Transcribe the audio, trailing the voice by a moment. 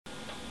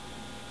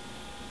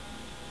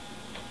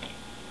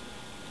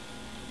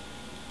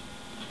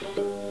Что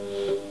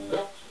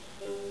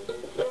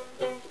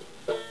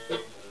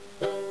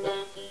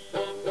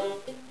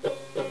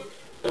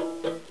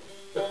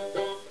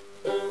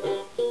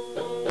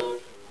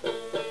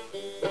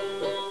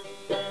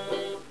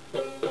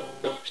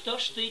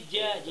ж ты,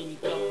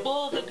 дяденька,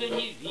 Бога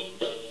гневишь,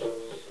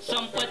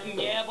 сам под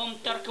небом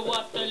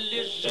Торквата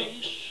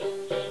лежишь,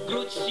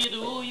 грудь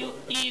седую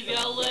и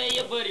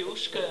вялое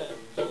брюшко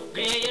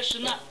греешь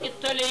на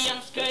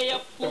итальянской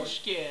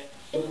пушке,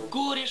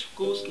 куришь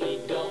вкусный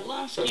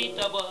голландский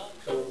табак,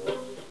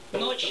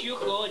 ночью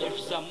ходишь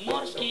в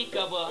заморский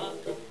кабак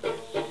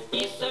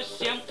и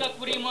совсем как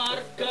в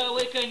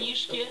ремарковой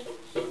книжке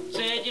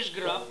цедишь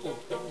графу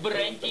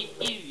бренди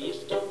и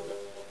виски.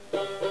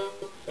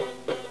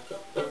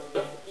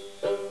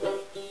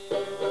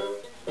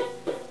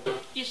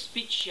 И с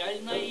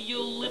печальной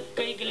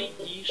улыбкой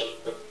глядишь,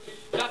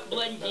 как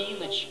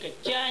блондиночка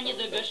тянет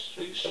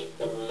гашиш,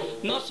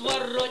 нос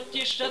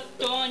воротишь от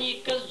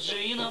тоника с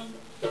джином,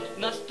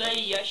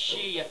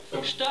 настоящие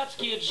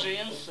штатские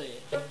джинсы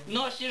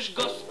носишь,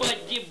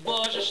 господи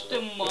боже ж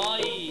ты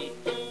мой,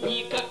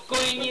 не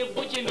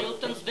какой-нибудь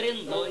Милтон с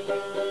дрянной.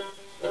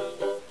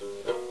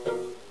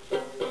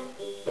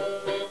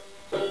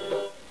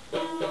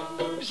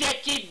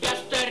 Взять тебя,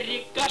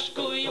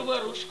 старикашку, и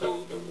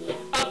ворушку,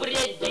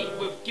 обрядить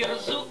бы в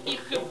кирзу и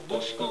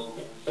хыбушку,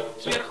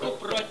 сверху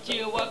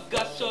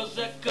противогаз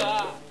ОЗК,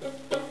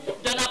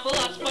 да на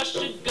плац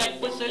пошагать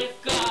бы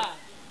слегка,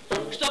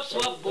 чтоб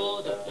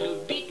свободу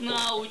любить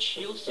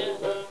научился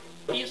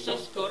и со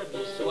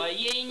скорбью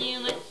своей не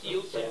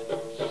носился.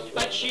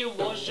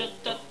 Отчего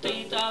же-то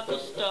ты так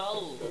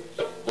устал?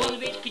 Вон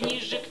ведь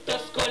книжек-то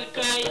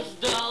сколько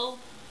издал.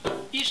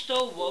 И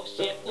что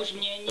вовсе уж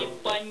мне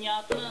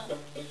непонятно,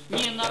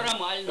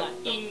 ненормально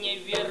и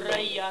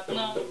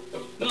невероятно,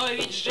 но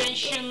ведь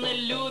женщины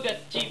любят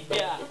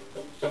тебя.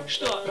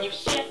 Что, не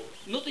все?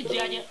 Ну ты,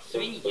 дядя,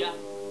 свинья.